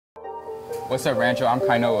What's up, Rancho? I'm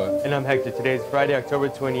Kainoa. And I'm Hector. Today is Friday, October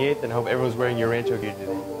 28th, and I hope everyone's wearing your Rancho gear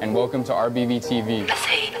today. And welcome to RBVTV.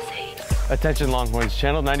 Attention Longhorns,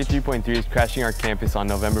 Channel 93.3 is crashing our campus on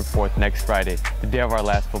November 4th, next Friday, the day of our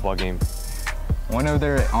last football game. One of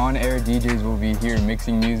their on-air DJs will be here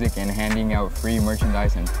mixing music and handing out free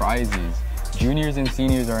merchandise and prizes. Juniors and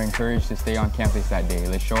seniors are encouraged to stay on campus that day.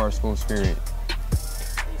 Let's show our school spirit.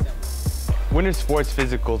 Winter Sports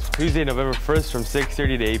Physicals, Tuesday, November 1st from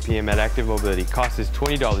 6:30 to 8 p.m. at Active Mobility. Cost is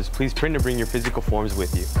 $20. Please print and bring your physical forms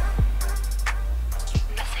with you.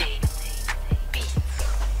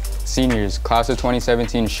 Seniors, class of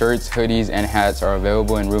 2017 shirts, hoodies, and hats are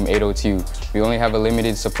available in room 802. We only have a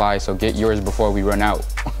limited supply, so get yours before we run out.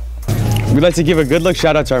 We'd like to give a good luck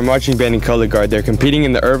shout out to our marching band and color guard. They're competing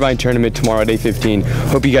in the Irvine tournament tomorrow at 8:15.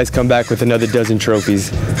 Hope you guys come back with another dozen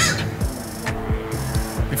trophies.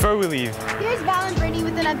 Before we leave, here's Val and Brittany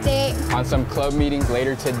with an update on some club meetings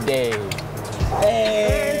later today.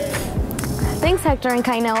 Hey! Thanks, Hector and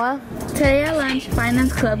Kainoa. Today at lunch,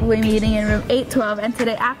 Finance Club will be meeting in room 812, and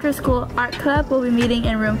today after school, Art Club will be meeting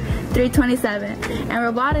in room 327, and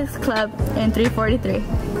Robotics Club in 343.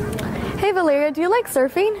 Hey Valeria, do you like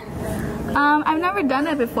surfing? I've never done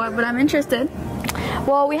it before, but I'm interested.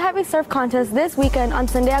 Well, we have a surf contest this weekend on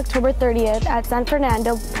Sunday, October 30th at San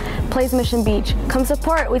Fernando Place Mission Beach. Come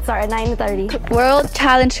support. We start at 9:30. World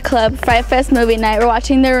Challenge Club Fright Fest Movie Night. We're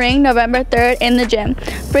watching The Ring November 3rd in the gym.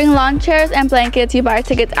 Bring lawn chairs and blankets. You buy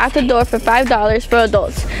tickets at the door for $5 for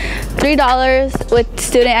adults, $3 with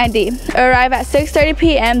student ID. Arrive at 6:30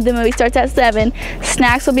 p.m. The movie starts at 7.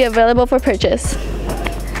 Snacks will be available for purchase.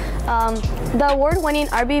 The award-winning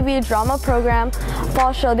RBV drama program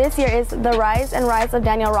fall show this year is The Rise and Rise of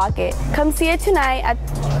Daniel Rocket. Come see it tonight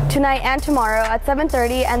and tomorrow at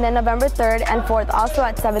 7:30, and then November 3rd and 4th also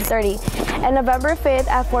at 7:30, and November 5th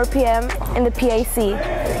at 4 p.m. in the PAC.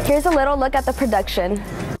 Here's a little look at the production.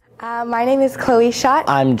 My name is Chloe Schott.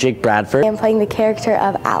 I'm Jake Bradford. I'm playing the character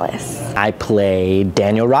of Alice. I play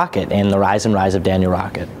Daniel Rocket in The Rise and Rise of Daniel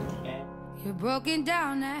Rocket. You're broken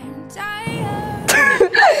down and tired.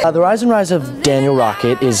 The Rise and Rise of Daniel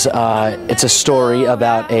Rocket is it's a story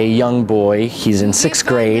about a young boy. He's in 6th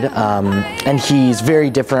grade, and he's very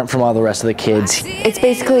different from all the rest of the kids. It's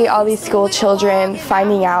basically all these school children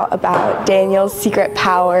finding out about Daniel's secret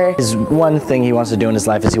power. His one thing he wants to do in his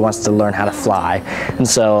life is he wants to learn how to fly, and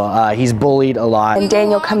so he's bullied a lot. And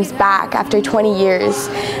Daniel comes back after 20 years,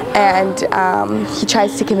 and he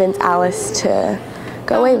tries to convince Alice to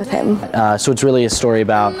go away with him. So it's really a story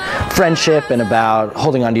about friendship and about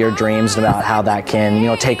holding on to your dreams and about how that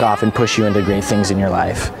can, take off and push you into great things in your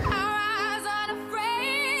life.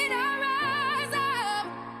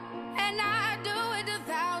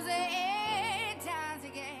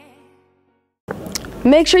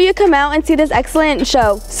 Make sure you come out and see this excellent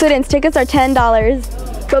show. Students, tickets are $10.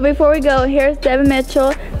 But before we go, here's Devin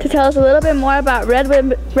Mitchell to tell us a little bit more about Red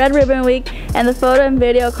Ribbon Week and the photo and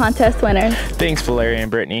video contest winners. Thanks, Valeria and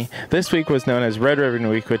Brittany. This week was known as Red Ribbon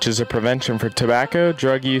Week, which is a prevention for tobacco,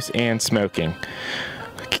 drug use, and smoking.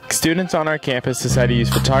 Students on our campus decided to use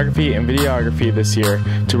photography and videography this year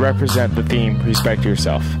to represent the theme, Respect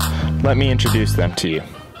Yourself. Let me introduce them to you.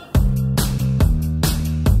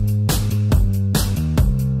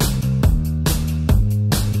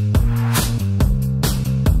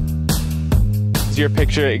 Is your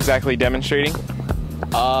picture exactly demonstrating?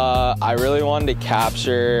 I really wanted to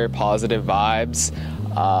capture positive vibes.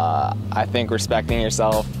 I think respecting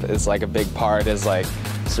yourself is like a big part, is like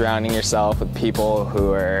surrounding yourself with people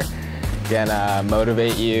who are gonna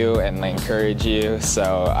motivate you and encourage you.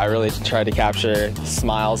 So I really tried to capture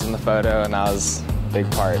smiles in the photo, and that was a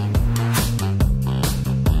big part.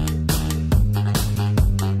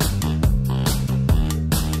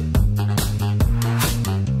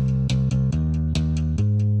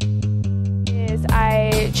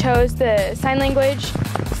 I chose the sign language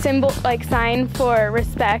symbol, sign for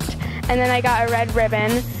respect, and then I got a red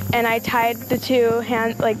ribbon and I tied the two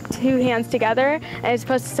hands together, and it's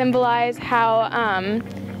supposed to symbolize how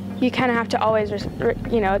you kind of have to always,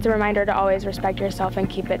 it's a reminder to always respect yourself and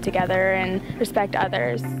keep it together and respect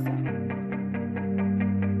others.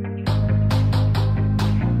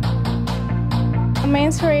 My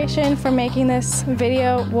inspiration for making this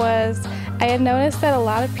video was I had noticed that a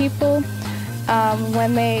lot of people,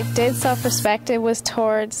 when they did self-respect, it was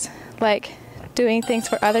towards doing things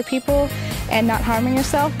for other people and not harming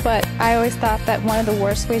yourself, but I always thought that one of the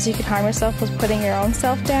worst ways you could harm yourself was putting your own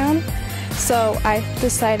self down. So I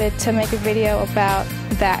decided to make a video about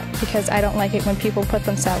that because I don't like it when people put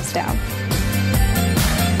themselves down.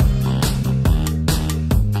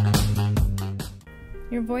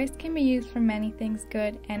 Your voice can be used for many things,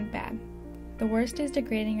 good and bad. The worst is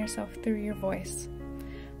degrading yourself through your voice.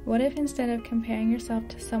 What if instead of comparing yourself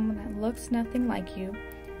to someone that looks nothing like you,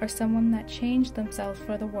 or someone that changed themselves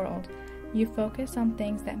for the world, you focus on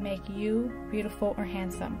things that make you beautiful or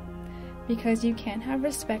handsome? Because you can't have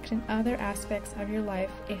respect in other aspects of your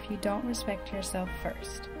life if you don't respect yourself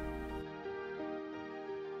first.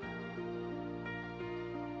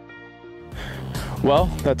 Well,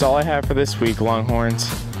 that's all I have for this week, Longhorns.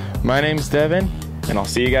 My name's Devin, and I'll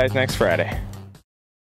see you guys next Friday.